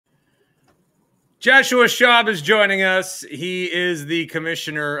Joshua Schaub is joining us. He is the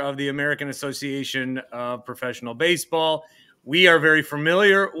commissioner of the American Association of Professional Baseball. We are very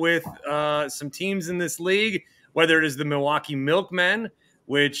familiar with some teams in this league, whether it is the Milwaukee Milkmen,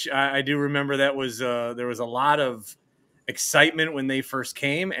 which I do remember that was there was a lot of excitement when they first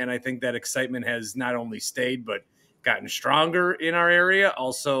came, and I think that excitement has not only stayed but gotten stronger in our area.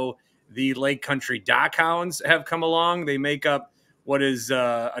 Also, the Lake Country Dockhounds have come along. They make up what is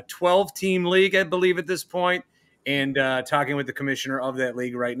a 12-team league, I believe, at this point, and talking with the commissioner of that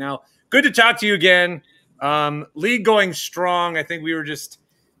league right now. Good to talk to you again. League going strong. I think we were just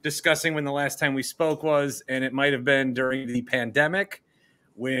discussing when the last time we spoke was, and it might have been during the pandemic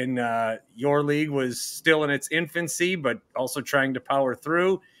when your league was still in its infancy, but also trying to power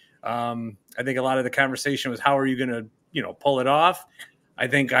through. I think a lot of the conversation was, how are you going to, pull it off? I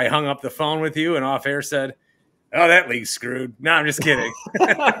think I hung up the phone with you and off air said, oh, that league's screwed. No, I'm just kidding.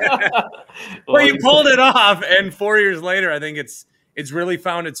 Well, you pulled it off, and 4 years later, I think it's really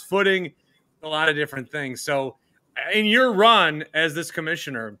found its footing, a lot of different things. So in your run as this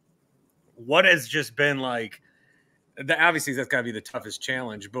commissioner, what has just been like, obviously that's got to be the toughest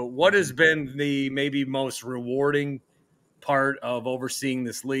challenge, but what has been the maybe most rewarding part of overseeing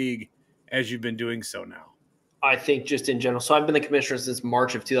this league as you've been doing so now? I think just in general. So I've been the commissioner since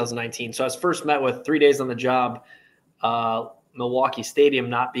March of 2019. So I was first met with 3 days on the job, Milwaukee Stadium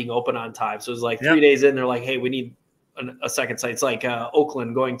not being open on time. So it was like 3 days in, they're like, hey, we need a second site. It's like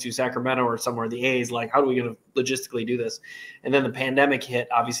Oakland going to Sacramento or somewhere, the A's, like, how are we going to logistically do this? And then the pandemic hit,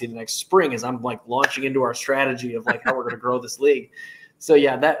 obviously, the next spring as I'm like launching into our strategy of like how we're going to grow this league. So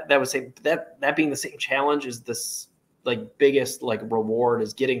yeah, that was that being the same challenge is this like biggest like reward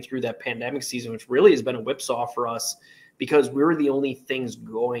is getting through that pandemic season, which really has been a whipsaw for us because we were the only things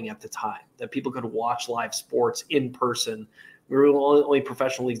going at the time that people could watch live sports in person. We were the only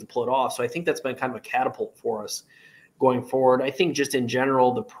professional leagues to pull it off. So I think that's been kind of a catapult for us going forward. I think just in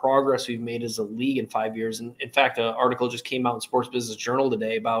general, the progress we've made as a league in 5 years. And in fact, an article just came out in Sports Business Journal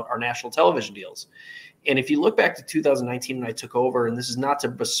today about our national television deals. And if you look back to 2019 when I took over, and this is not to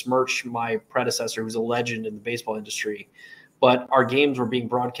besmirch my predecessor, who's a legend in the baseball industry, but our games were being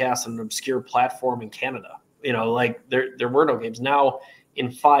broadcast on an obscure platform in Canada. Like there were no games. Now, in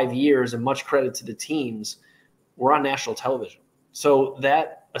 5 years, and much credit to the teams, we're on national television. So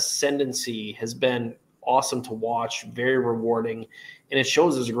that ascendancy has been awesome to watch, very rewarding, and it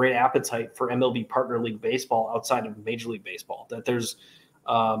shows there's a great appetite for MLB Partner League baseball outside of Major League Baseball, that there's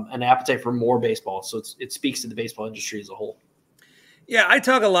an appetite for more baseball. So it speaks to the baseball industry as a whole. Yeah, I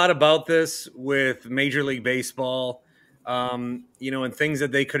talk a lot about this with Major League Baseball, and things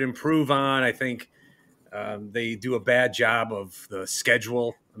that they could improve on. I think they do a bad job of the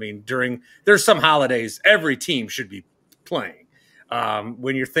schedule. I mean, there's some holidays every team should be playing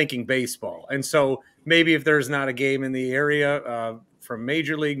when you're thinking baseball. And so maybe if there's not a game in the area from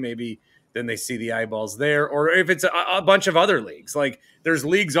Major League, maybe then they see the eyeballs there. Or if it's a bunch of other leagues, like there's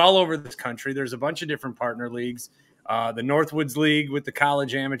leagues all over this country. There's a bunch of different partner leagues. The Northwoods League with the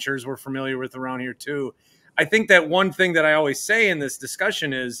college amateurs we're familiar with around here too. I think that one thing that I always say in this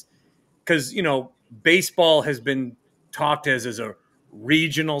discussion is because, baseball has been talked as a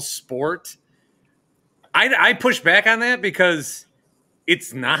regional sport. I push back on that because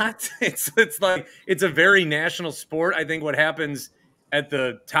it's not. It's like it's a very national sport. I think what happens at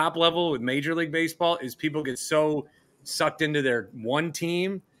the top level with Major League Baseball is people get so sucked into their one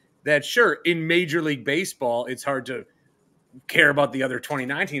team that, sure, in Major League Baseball, it's hard to care about the other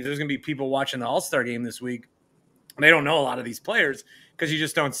 29 teams. There's going to be people watching the All-Star game this week, and they don't know a lot of these players because you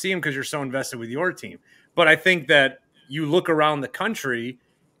just don't see them because you're so invested with your team. But I think that you look around the country,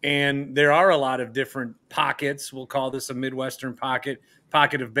 and there are a lot of different pockets. We'll call this a Midwestern pocket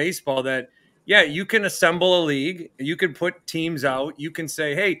of baseball that, yeah, you can assemble a league. You can put teams out. You can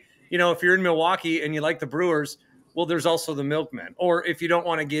say, hey, if you're in Milwaukee and you like the Brewers, well, there's also the Milkmen. Or if you don't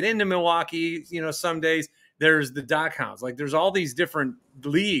want to get into Milwaukee, some days there's the Dockhounds. Like there's all these different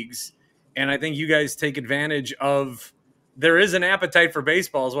leagues. And I think you guys take advantage of, there is an appetite for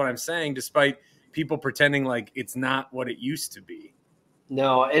baseball is what I'm saying, despite people pretending like it's not what it used to be.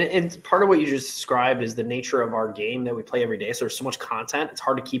 No, and part of what you just described is the nature of our game that we play every day. So there's so much content. It's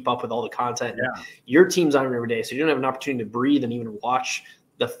hard to keep up with all the content. Yeah. Your team's on every day, so you don't have an opportunity to breathe and even watch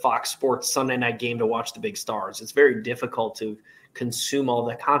the Fox Sports Sunday night game to watch the big stars. It's very difficult to consume all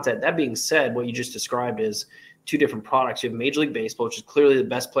that content. That being said, what you just described is two different products. You have Major League Baseball, which is clearly the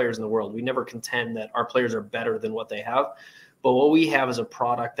best players in the world. We never contend that our players are better than what they have. But what we have is a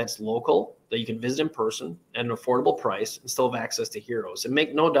product that's local, that you can visit in person at an affordable price and still have access to heroes. And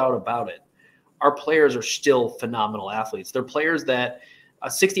make no doubt about it, our players are still phenomenal athletes. They're players that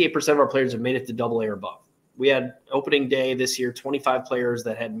 68% of our players have made it to AA or above. We had opening day this year, 25 players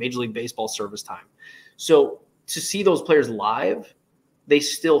that had Major League Baseball service time. So to see those players live, they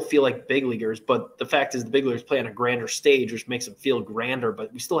still feel like big leaguers. But the fact is the big leaguers play on a grander stage, which makes them feel grander.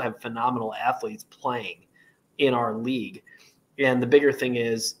 But we still have phenomenal athletes playing in our league. And the bigger thing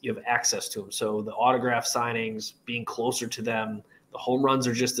is you have access to them. So the autograph signings, being closer to them, the home runs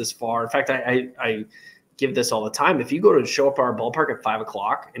are just as far. In fact, I give this all the time. If you go to show up at our ballpark at 5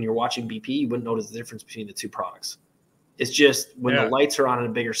 o'clock and you're watching BP, you wouldn't notice the difference between the two products. It's just when the lights are on a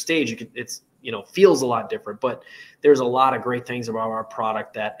bigger stage, it's feels a lot different. But there's a lot of great things about our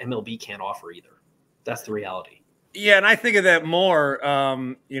product that MLB can't offer either. That's the reality. Yeah, and I think of that more,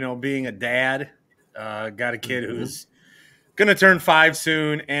 being a dad, got a kid who's going to turn 5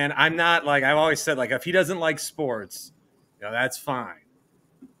 soon, and I'm not like, I've always said, like, if he doesn't like sports, that's fine.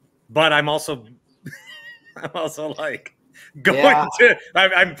 But I'm also like going to,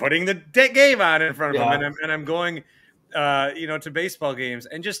 I'm putting the game on in front of him, and I'm going, to baseball games,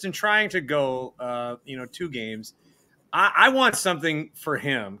 and just in trying to go, 2 games, I want something for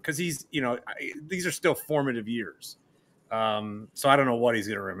him because he's, these are still formative years. So I don't know what he's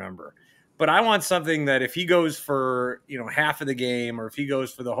going to remember, but I want something that if he goes for, half of the game or if he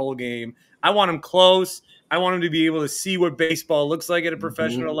goes for the whole game, I want him close. I want him to be able to see what baseball looks like at a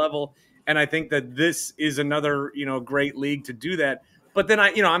professional level. And I think that this is another, great league to do that. But then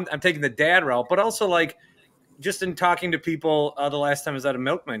I'm taking the dad route, but also like just in talking to people the last time I was at a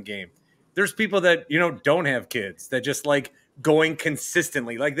Milkman game, there's people that, don't have kids that just like going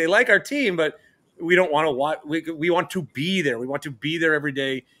consistently. Like they like our team, but we don't want to watch. We want to be there. We want to be there every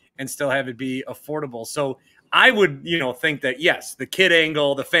day and still have it be affordable. So I would, think that, yes, the kid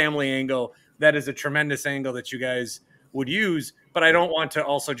angle, the family angle, that is a tremendous angle that you guys would use. But I don't want to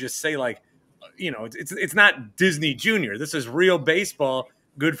also just say like, it's not Disney Junior. This is real baseball,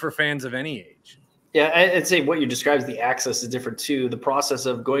 good for fans of any age. Yeah, I'd say what you described as the access is different too. The process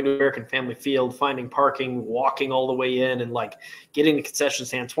of going to American Family Field, finding parking, walking all the way in, and like getting the concession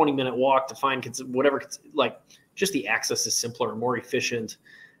stand, 20-minute walk to find whatever, like just the access is simpler and more efficient.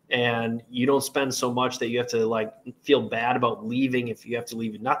 And you don't spend so much that you have to like feel bad about leaving if you have to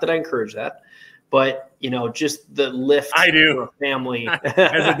leave. Not that I encourage that, but just the lift I do. for a family. As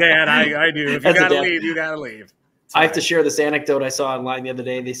a dad, I do. If you got to leave, you got to leave. I have to share this anecdote I saw online the other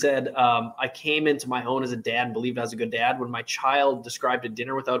day. They said, I came into my own as a dad and believed I was a good dad when my child described a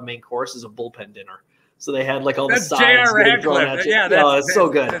dinner without a main course as a bullpen dinner. So they had like all the sides getting thrown at you. Yeah, that's so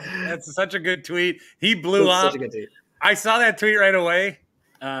good. That's such a good tweet. He blew up. Such a good tweet. I saw that tweet right away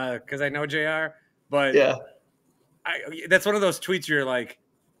because I know JR. But that's one of those tweets you're like,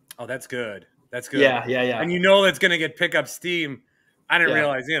 oh, that's good. That's good. Yeah. And that's going to get pick up steam. I didn't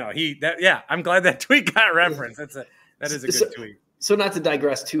realize, I'm glad that tweet got referenced. That is a good tweet. So not to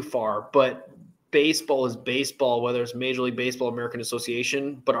digress too far, but baseball is baseball, whether it's Major League Baseball, American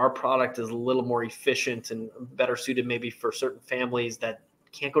Association, but our product is a little more efficient and better suited maybe for certain families that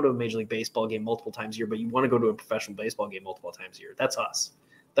can't go to a Major League Baseball game multiple times a year, but you want to go to a professional baseball game multiple times a year. That's us.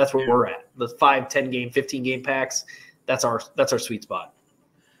 That's where we're at. The 5, 10 game, 15 game packs. That's our sweet spot.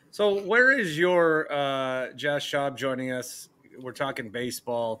 So where is your Josh Schaub joining us? We're talking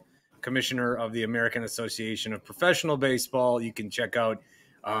baseball, commissioner of the American Association of Professional Baseball. You can check out,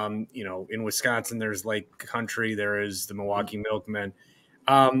 in Wisconsin, there's Lake Country. There is the Milwaukee Milkmen.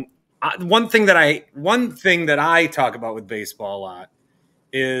 One thing that I talk about with baseball a lot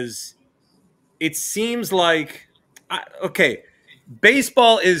is it seems like,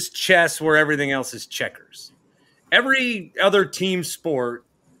 baseball is chess where everything else is checkers. Every other team sport,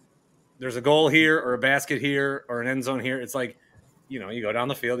 there's a goal here or a basket here or an end zone here. It's like, you go down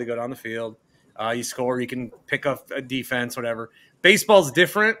the field, you score, you can pick up a defense, whatever. Baseball's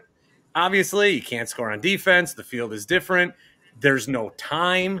different. Obviously, you can't score on defense. The field is different. There's no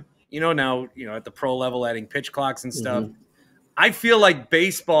time, now, at the pro level, adding pitch clocks and stuff. I feel like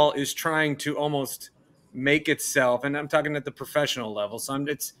baseball is trying to almost make itself, and I'm talking at the professional level,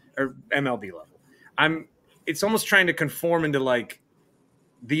 or MLB level. It's almost trying to conform into like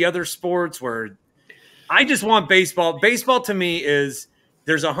the other sports where I just want baseball. Baseball to me is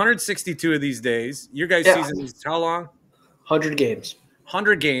there's 162 of these days. Your guys' season is how long? 100 games.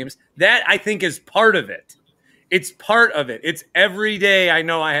 100 games. That I think is part of it. It's part of it. It's every day I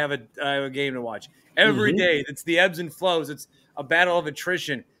know I have a game to watch. Every day. It's the ebbs and flows. It's a battle of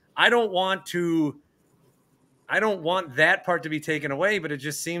attrition. I don't want that part to be taken away, but it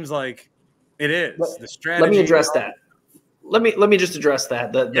just seems like it is. The strategy. Let me address that. Let me just address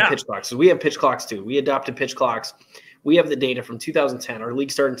that, the pitch clocks. So we have pitch clocks too. We adopted pitch clocks. We have the data from 2010. Our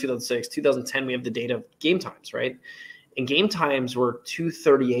league started in 2006. 2010, we have the data of game times, right? And game times were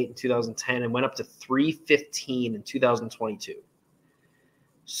 2:38 in 2010 and went up to 3:15 in 2022.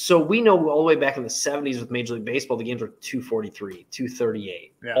 So we know all the way back in the 70s with Major League Baseball, the games were 2:43,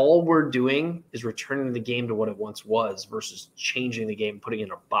 2:38. Yeah. All we're doing is returning the game to what it once was versus changing the game, putting it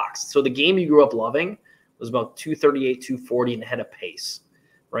in a box. So the game you grew up loving was about 2:38, 2:40, and it had a pace,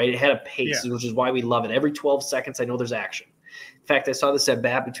 right? It had a pace, which is why we love it. Every 12 seconds, I know there's action. In fact, I saw this at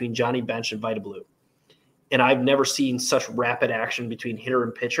bat between Johnny Bench and Vita Blue. And I've never seen such rapid action between hitter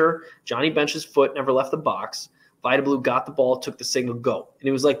and pitcher. Johnny Bench's foot never left the box. Vita Blue got the ball, took the signal, go. And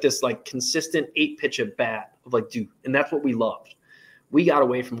it was like this consistent 8-pitch at bat of dude. And that's what we loved. We got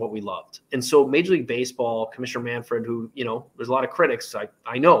away from what we loved. And so Major League Baseball, Commissioner Manfred, who, there's a lot of critics.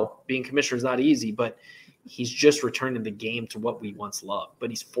 I know being commissioner is not easy, but he's just returning the game to what we once loved.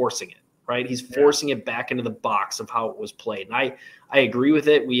 But he's forcing it, right? He's forcing it back into the box of how it was played. And I agree with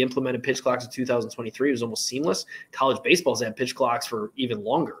it. We implemented pitch clocks in 2023. It was almost seamless. College baseball's had pitch clocks for even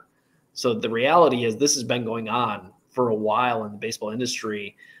longer. So the reality is this has been going on for a while in the baseball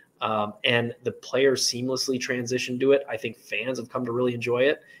industry, and the players seamlessly transition to it. I think fans have come to really enjoy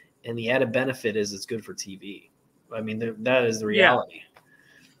it, and the added benefit is it's good for TV. I mean, that is the reality. Yeah.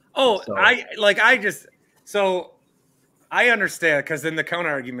 Oh, so I understand, because then the counter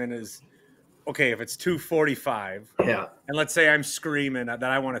argument is, okay, if it's 2:45, and let's say I'm screaming that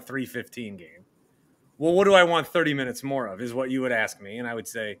I want a 3:15 game. Well, what do I want 30 minutes more of is what you would ask me, and I would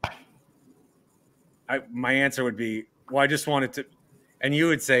say, my answer would be, well, I just wanted to, and you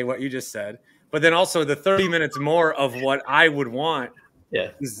would say what you just said, but then also the 30 minutes more of what I would want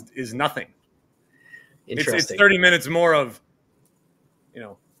is nothing. It's 30 minutes more of,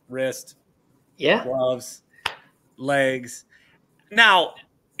 wrist, gloves, legs. Now,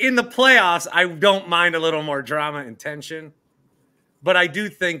 in the playoffs, I don't mind a little more drama and tension, but I do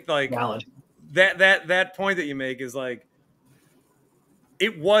think valid. that point that you make is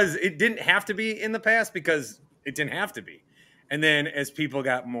it didn't have to be in the past because it didn't have to be. And then as people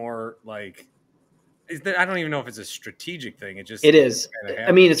got more I don't even know if it's a strategic thing. It is.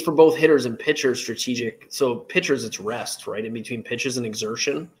 I mean, it's for both hitters and pitchers strategic. So pitchers, it's rest, right? In between pitches and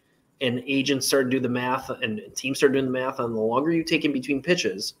exertion. And agents started to do the math and teams started doing the math on the longer you take in between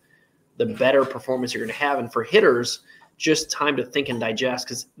pitches, the better performance you're going to have. And for hitters, just time to think and digest,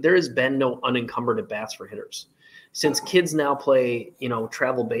 because there has been no unencumbered at-bats for hitters. Since kids now play,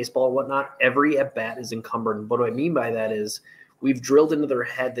 travel baseball and whatnot, every at-bat is encumbered. And what do I mean by that is we've drilled into their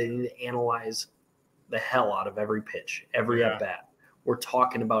head they need to analyze the hell out of every pitch, every at-bat. We're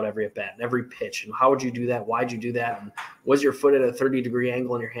talking about every at-bat and every pitch. And how would you do that? Why'd you do that? And was your foot at a 30-degree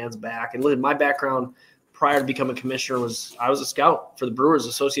angle and your hands back? And listen, my background prior to becoming a commissioner I was a scout for the Brewers,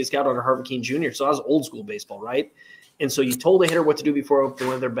 associate scout under Harvey Keene Jr., so I was old school baseball, right? And so you told a hitter what to do before they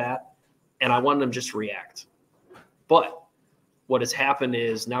went their bat, and I wanted them just to react. But what has happened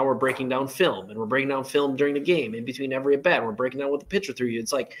is now we're breaking down film, and we're breaking down film during the game in between every at bat. We're breaking down what the pitcher threw you.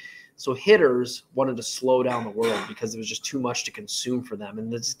 It's so hitters wanted to slow down the world because it was just too much to consume for them.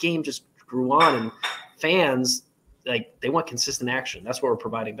 And this game just grew on, and fans, they want consistent action. That's what we're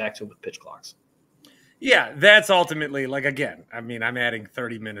providing back to them with pitch clocks. Yeah, that's ultimately, again, I mean, I'm adding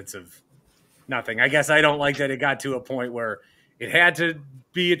 30 minutes of nothing. I guess I don't like that it got to a point where it had to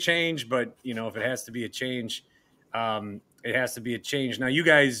be a change, but, if it has to be a change, it has to be a change. Now, you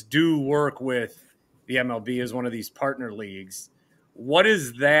guys do work with the MLB as one of these partner leagues. What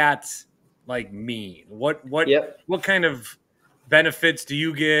does that mean? What kind of benefits do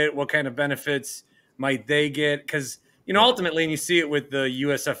you get? What kind of benefits might they get? Because, ultimately, and you see it with the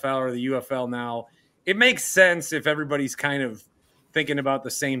USFL or the UFL now, it makes sense if everybody's kind of thinking about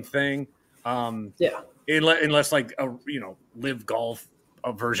the same thing. Unless live golf,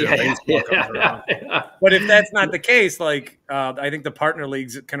 a version of baseball comes around. But if that's not the case, I think the partner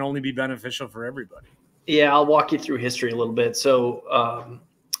leagues can only be beneficial for everybody. Yeah, I'll walk you through history a little bit. So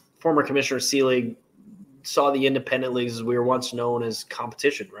former Commissioner Seelig saw the independent leagues as we were once known as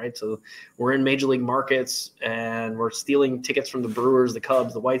competition, right? So we're in major league markets and we're stealing tickets from the Brewers, the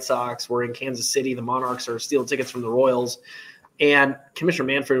Cubs, the White Sox. We're in Kansas City. The Monarchs are stealing tickets from the Royals. And Commissioner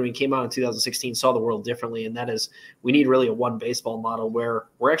Manfred, when he came out in 2016, saw the world differently. And that is, we need really a one baseball model where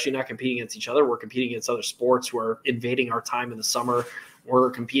we're actually not competing against each other. We're competing against other sports. We're invading our time in the summer.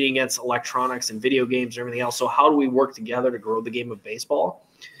 We're competing against electronics and video games and everything else. So how do we work together to grow the game of baseball?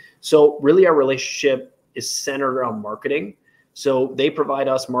 So really our relationship is centered around marketing. So they provide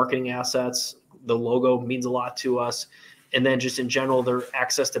us marketing assets. The logo means a lot to us. And then just in general, their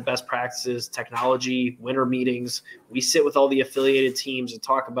access to best practices, technology, winter meetings. We sit with all the affiliated teams and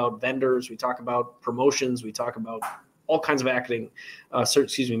talk about vendors. We talk about promotions. We talk about all kinds of marketing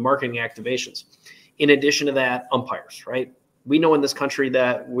activations. In addition to that, umpires, right? We know in this country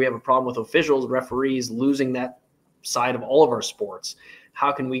that we have a problem with officials, referees losing that side of all of our sports.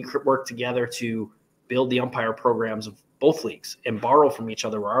 How can we work together to build the umpire programs of both leagues and borrow from each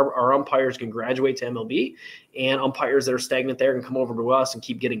other, where our umpires can graduate to MLB and umpires that are stagnant there can come over to us and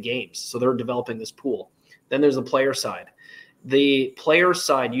keep getting games. So they're developing this pool. Then there's the player side. The player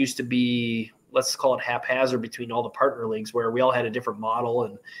side used to be, let's call it haphazard between all the partner leagues, where we all had a different model.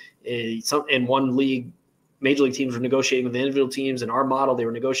 And in one league, major league teams were negotiating with the individual teams. In our model, they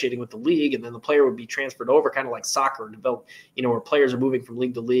were negotiating with the league, and then the player would be transferred over, kind of like soccer, develop, where players are moving from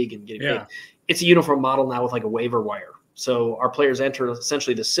league to league and getting paid. It's a uniform model now with like a waiver wire. So our players enter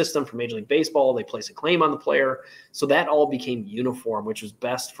essentially the system for Major League Baseball. They place a claim on the player. So that all became uniform, which was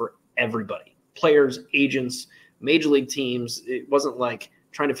best for everybody. Players, agents, major league teams. It wasn't like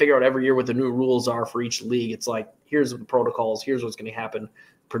trying to figure out every year what the new rules are for each league. It's like, here's the protocols. Here's what's going to happen.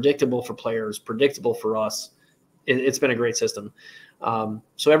 Predictable for players, predictable for us. It's been a great system.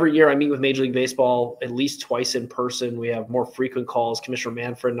 So every year I meet with Major League Baseball at least twice in person. We have more frequent calls. Commissioner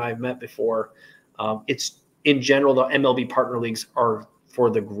Manfred and I have met before. It's in general, the MLB partner leagues are for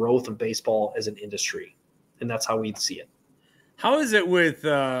the growth of baseball as an industry, and that's how we see it. How is it with,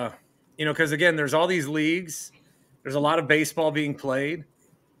 because again, there's all these leagues. There's a lot of baseball being played.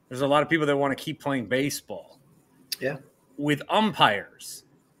 There's a lot of people that want to keep playing baseball. Yeah. With umpires,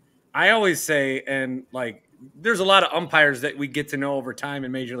 I always say, and like, there's a lot of umpires that we get to know over time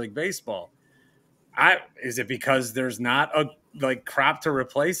in Major League Baseball. Is it because there's not a crop to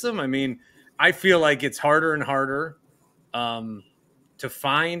replace them? I mean, I feel like it's harder and harder to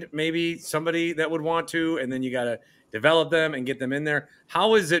find maybe somebody that would want to, and then you got to develop them and get them in there.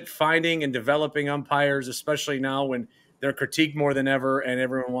 How is it finding and developing umpires, especially now when they're critiqued more than ever and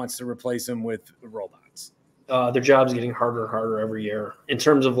everyone wants to replace them with robots? Their job's getting harder and harder every year in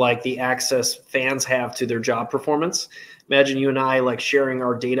terms of like the access fans have to their job performance. Imagine you and I like sharing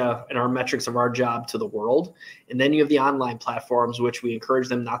our data and our metrics of our job to the world. And then you have the online platforms, which we encourage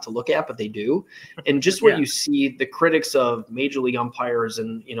them not to look at, but they do. And just what you see, the critics of Major League umpires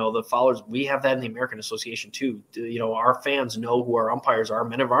and, the followers, we have that in the American Association too. Our fans know who our umpires are.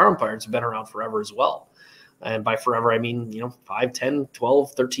 Many of our umpires have been around forever as well. And by forever, I mean, 5, 10,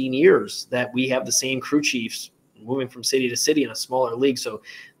 12, 13 years that we have the same crew chiefs moving from city to city in a smaller league. So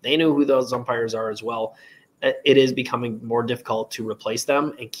they know who those umpires are as well. It is becoming more difficult to replace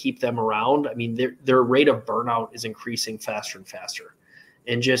them and keep them around. I mean, their rate of burnout is increasing faster and faster.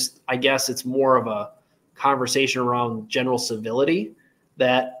 And just, I guess it's more of a conversation around general civility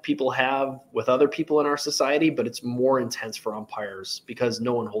that people have with other people in our society, but it's more intense for umpires because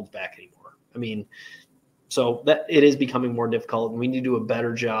no one holds back anymore. I mean, so that it is becoming more difficult, and we need to do a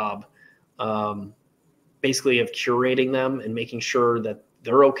better job basically of curating them and making sure that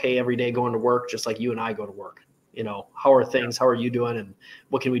they're okay every day going to work, just like you and I go to work. How are things? How are you doing? And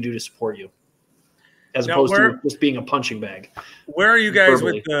what can we do to support you? As opposed to just being a punching bag. Where are you guys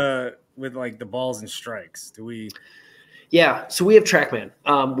with the balls and strikes? Do we? Yeah, so we have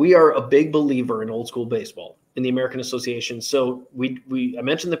TrackMan. We are a big believer in old school baseball in the American Association. So I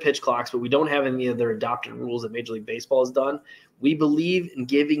mentioned the pitch clocks, but we don't have any other adopted rules that Major League Baseball has done. We believe in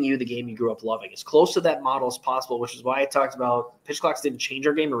giving you the game you grew up loving, as close to that model as possible, which is why I talked about pitch clocks didn't change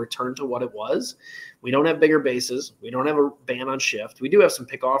our game or return to what it was. We don't have bigger bases. We don't have a ban on shift. We do have some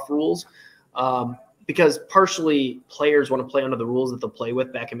pickoff rules because partially players want to play under the rules that they'll play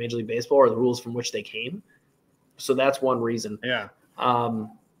with back in Major League Baseball or the rules from which they came. So that's one reason. Yeah.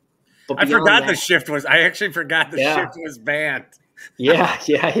 But I forgot the shift was. I actually forgot the shift was banned.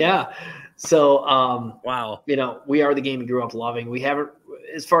 Yeah. So, wow. We are the game you grew up loving. We haven't,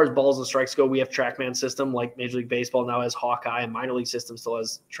 as far as balls and strikes go, we have TrackMan system like Major League Baseball now has Hawkeye, and minor league system still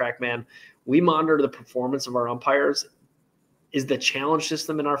has TrackMan. We monitor the performance of our umpires. Is the challenge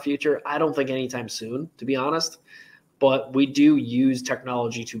system in our future? I don't think anytime soon, to be honest. But we do use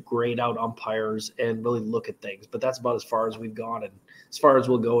technology to grade out umpires and really look at things. But that's about as far as we've gone and as far as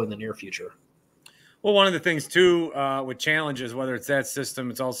we'll go in the near future. Well, one of the things, too, with challenges, whether it's that system,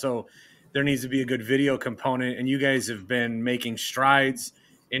 it's also there needs to be a good video component. And you guys have been making strides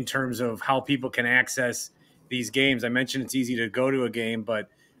in terms of how people can access these games. I mentioned it's easy to go to a game, but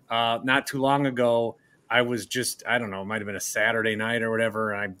not too long ago, I was just, I don't know, it might have been a Saturday night or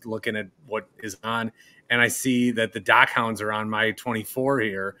whatever, and I'm looking at what is on, and I see that the Dock Hounds are on my 24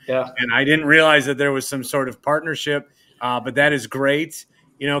 here. Yeah. And I didn't realize that there was some sort of partnership, but that is great,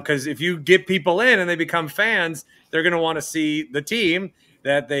 because if you get people in and they become fans, they're going to want to see the team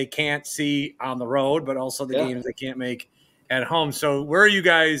that they can't see on the road, but also the games they can't make at home. So where are you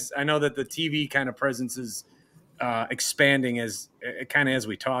guys? I know that the TV kind of presence is expanding as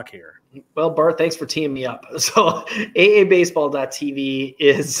we talk here. Well, Bart, thanks for teeing me up. So aabaseball.tv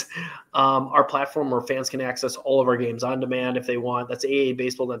is our platform where fans can access all of our games on demand if they want. That's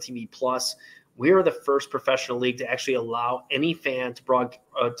aabaseball.tv plus. We are the first professional league to actually allow any fan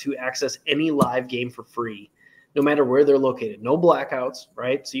to access any live game for free, no matter where they're located. No blackouts,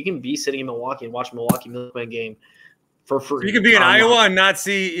 right? So you can be sitting in Milwaukee and watch Milwaukee Milwaukee game for free. You can be in Iowa and not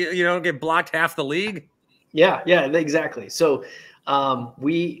see, get blocked half the league. Yeah, exactly. So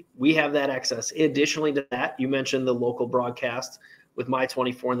we have that access. Additionally to that, you mentioned the local broadcast with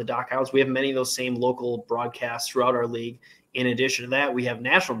My24 and the Doc House. We have many of those same local broadcasts throughout our league. In addition to that, we have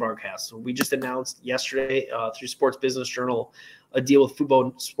national broadcasts. So we just announced yesterday through Sports Business Journal a deal with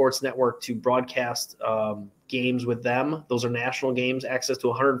Fubo Sports Network to broadcast games with them. Those are national games, access to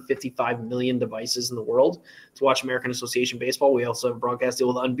 155 million devices in the world to watch American Association baseball. We also have a broadcast deal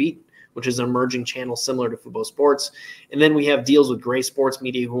with Unbeaten, which is an emerging channel similar to Fubo Sports. And then we have deals with Gray Sports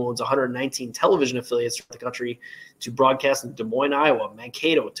Media, who owns 119 television affiliates throughout the country, to broadcast in Des Moines, Iowa,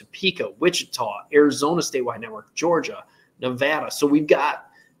 Mankato, Topeka, Wichita, Arizona Statewide Network, Georgia, Nevada. So we've got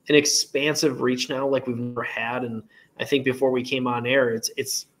an expansive reach now like we've never had. And I think before we came on air,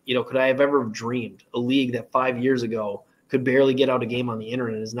 it's could I have ever dreamed a league that 5 years ago could barely get out a game on the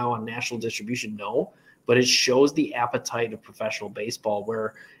internet is now on national distribution? No. But it shows the appetite of professional baseball,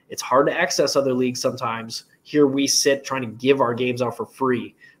 where it's hard to access other leagues sometimes. Here we sit trying to give our games out for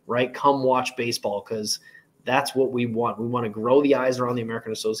free, right? Come watch baseball, because that's what we want. We want to grow the eyes around the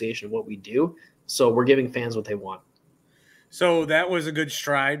American Association of what we do. So we're giving fans what they want. So that was a good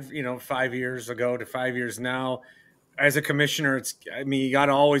stride, 5 years ago to 5 years now. As a commissioner, you got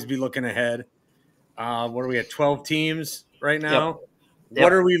to always be looking ahead. What are we at, 12 teams right now? Yep.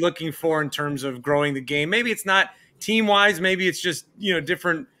 What are we looking for in terms of growing the game? Maybe it's not team-wise, maybe it's just,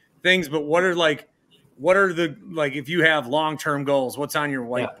 different things, but what are the if you have long-term goals, what's on your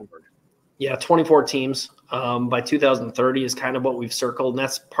whiteboard? Yeah, 24 teams by 2030 is kind of what we've circled, and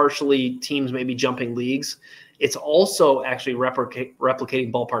that's partially teams maybe jumping leagues. It's also actually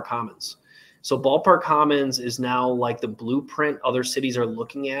replicating Ballpark Commons. So Ballpark Commons is now like the blueprint other cities are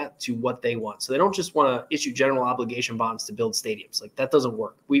looking at to what they want. So they don't just want to issue general obligation bonds to build stadiums. Like, that doesn't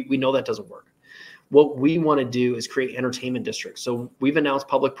work. We know that doesn't work. What we want to do is create entertainment districts. So we've announced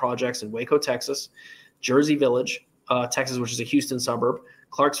public projects in Waco, Texas, Jersey Village, Texas, which is a Houston suburb,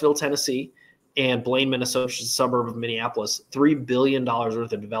 Clarksville, Tennessee, and Blaine, Minnesota, which is a suburb of Minneapolis. $3 billion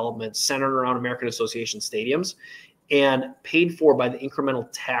worth of development centered around American Association stadiums and paid for by the incremental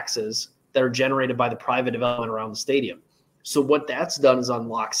taxes that are generated by the private development around the stadium. So what that's done is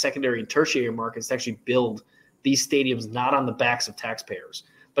unlock secondary and tertiary markets to actually build these stadiums, not on the backs of taxpayers,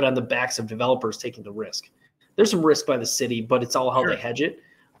 but on the backs of developers taking the risk. There's some risk by the city, but it's all how they hedge it.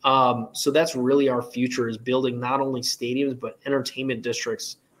 So that's really our future, is building not only stadiums, but entertainment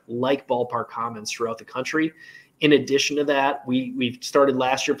districts like Ballpark Commons throughout the country. In addition to that, we've started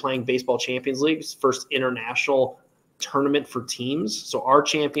last year playing Baseball Champions League, first international tournament for teams. So our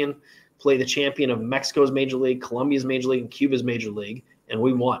champion play the champion of Mexico's Major League, Colombia's Major League, and Cuba's Major League, and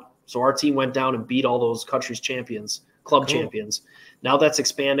we won. So our team went down and beat all those countries' champions, club champions. Now that's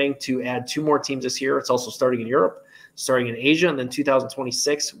expanding to add 2 more teams this year. It's also starting in Europe, starting in Asia, and then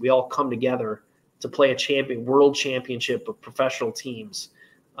 2026, we all come together to play a world championship of professional teams.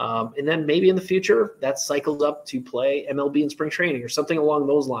 And then maybe in the future, that cycles up to play MLB in spring training or something along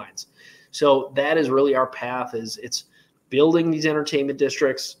those lines. So that is really our path, is it's building these entertainment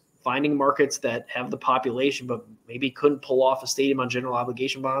districts, finding markets that have the population but maybe couldn't pull off a stadium on general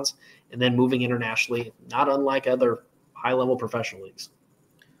obligation bonds, and then moving internationally, not unlike other high-level professional leagues.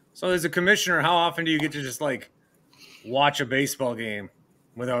 So as a commissioner, how often do you get to just watch a baseball game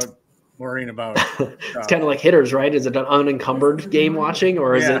without worrying about it's kind of like hitters, right? Is it an unencumbered game watching,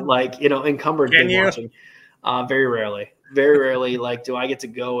 or is it encumbered game watching? Very rarely. Do I get to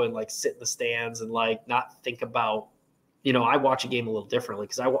go and sit in the stands and not think about, I watch a game a little differently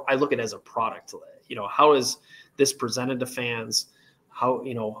because I look at it as a product. How is this presented to fans? How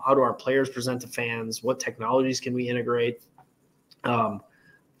do our players present to fans? What technologies can we integrate?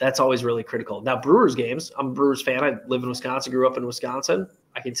 That's always really critical. Now, Brewers games, I'm a Brewers fan. I live in Wisconsin, grew up in Wisconsin.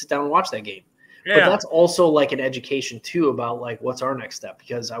 I can sit down and watch that game. Yeah. But that's also an education too about what's our next step,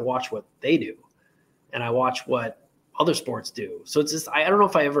 because I watch what they do and I watch what other sports do. So it's just, I don't know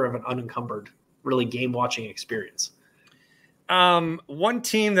if I ever have an unencumbered really game watching experience. One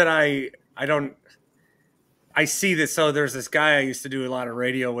team that I see this. So there's this guy I used to do a lot of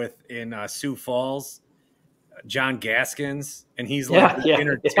radio with in Sioux Falls, John Gaskins, and he's the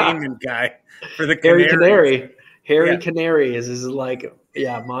entertainment guy for the Canaries. Harry Canary is his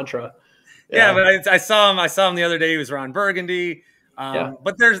mantra. Yeah, but I saw him. I saw him the other day. He was Ron Burgundy.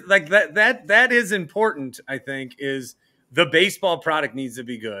 But there's like that is important. I think is the baseball product needs to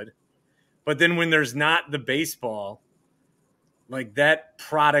be good, but then when there's not the baseball, like that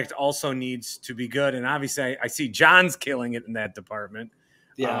product also needs to be good. And obviously, I see John's killing it in that department.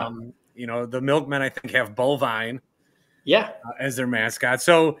 Yeah, the Milkmen I think have bovine. Yeah, as their mascot.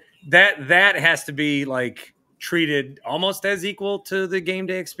 So that has to be like treated almost as equal to the game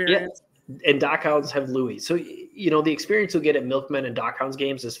day experience. Yeah. And Doc Hounds have Louis. So, the experience you'll get at Milkmen and Doc Hounds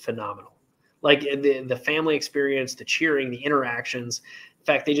games is phenomenal. Like the family experience, the cheering, the interactions. In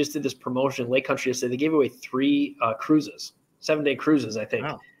fact, they just did this promotion in Lake Country yesterday. They gave away 3 cruises, 7-day cruises, I think,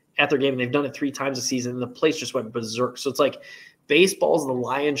 at their game. And they've done it 3 times a season. And the place just went berserk. So it's like baseball's the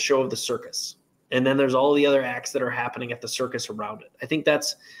lion's show of the circus. And then there's all the other acts that are happening at the circus around it. I think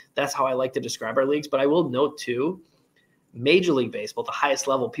that's how I like to describe our leagues. But I will note, too, Major League Baseball, the highest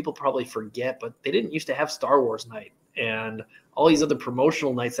level, people probably forget, but they didn't used to have Star Wars night and all these other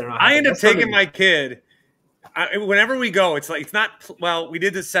promotional nights that are not. I end up taking my kid. Whenever we go, it's not – well, we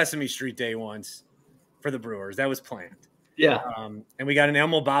did the Sesame Street Day once for the Brewers. That was planned. Yeah. And we got an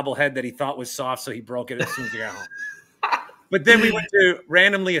Elmo bobblehead that he thought was soft, so he broke it as soon as he got home. But then we went to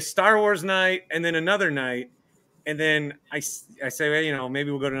randomly a Star Wars night and then another night. And then I say, well,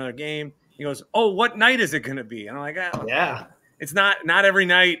 maybe we'll go to another game. He goes, oh, what night is it going to be? And I'm like, yeah, it's not every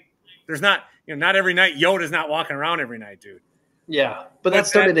night. There's not, not every night. Yoda's not walking around every night, dude. Yeah. But that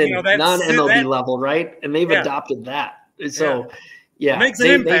started in non-MLB level, right? And they've adopted that. So, they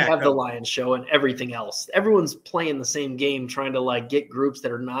have the lion's show and everything else. Everyone's playing the same game, trying to get groups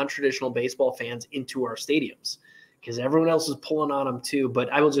that are non-traditional baseball fans into our stadiums, because everyone else is pulling on them too.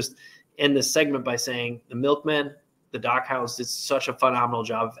 But I will just end this segment by saying the Milkmen, the Doc Hounds did such a phenomenal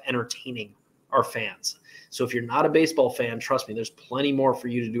job of entertaining our fans. So if you're not a baseball fan, trust me, there's plenty more for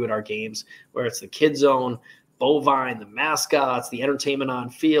you to do at our games, where it's the kid zone, bovine, the mascots, the entertainment on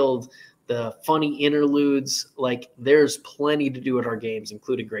field, the funny interludes. There's plenty to do at our games,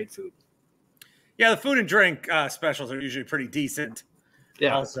 including great food. Yeah, the food and drink specials are usually pretty decent.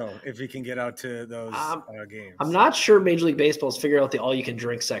 Yeah. Also, if you can get out to those games. I'm not sure Major League Baseball's figured out the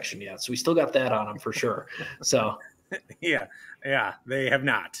all-you-can-drink section yet, so we still got that on them for sure. So, yeah, they have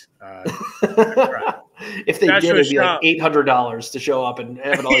not. If they did, it'd be like $800 to show up and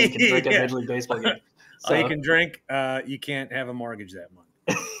have an all-you-can-drink at a Major League Baseball game. So, all you can drink, you can't have a mortgage that month.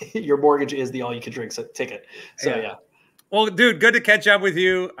 Your mortgage is the all-you-can-drink ticket. So, yeah. Well, dude, good to catch up with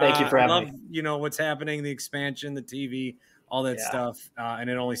you. Thank you for having me. I love, what's happening, the expansion, the TV, all that stuff, and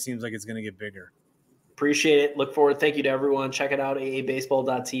it only seems like it's going to get bigger. Appreciate it. Look forward. Thank you to everyone. Check it out,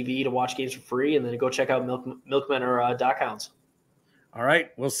 aabaseball.tv, to watch games for free, and then go check out Milkmen or Doc Hounds. All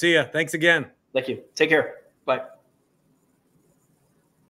right. We'll see you. Thanks again. Thank you. Take care. Bye.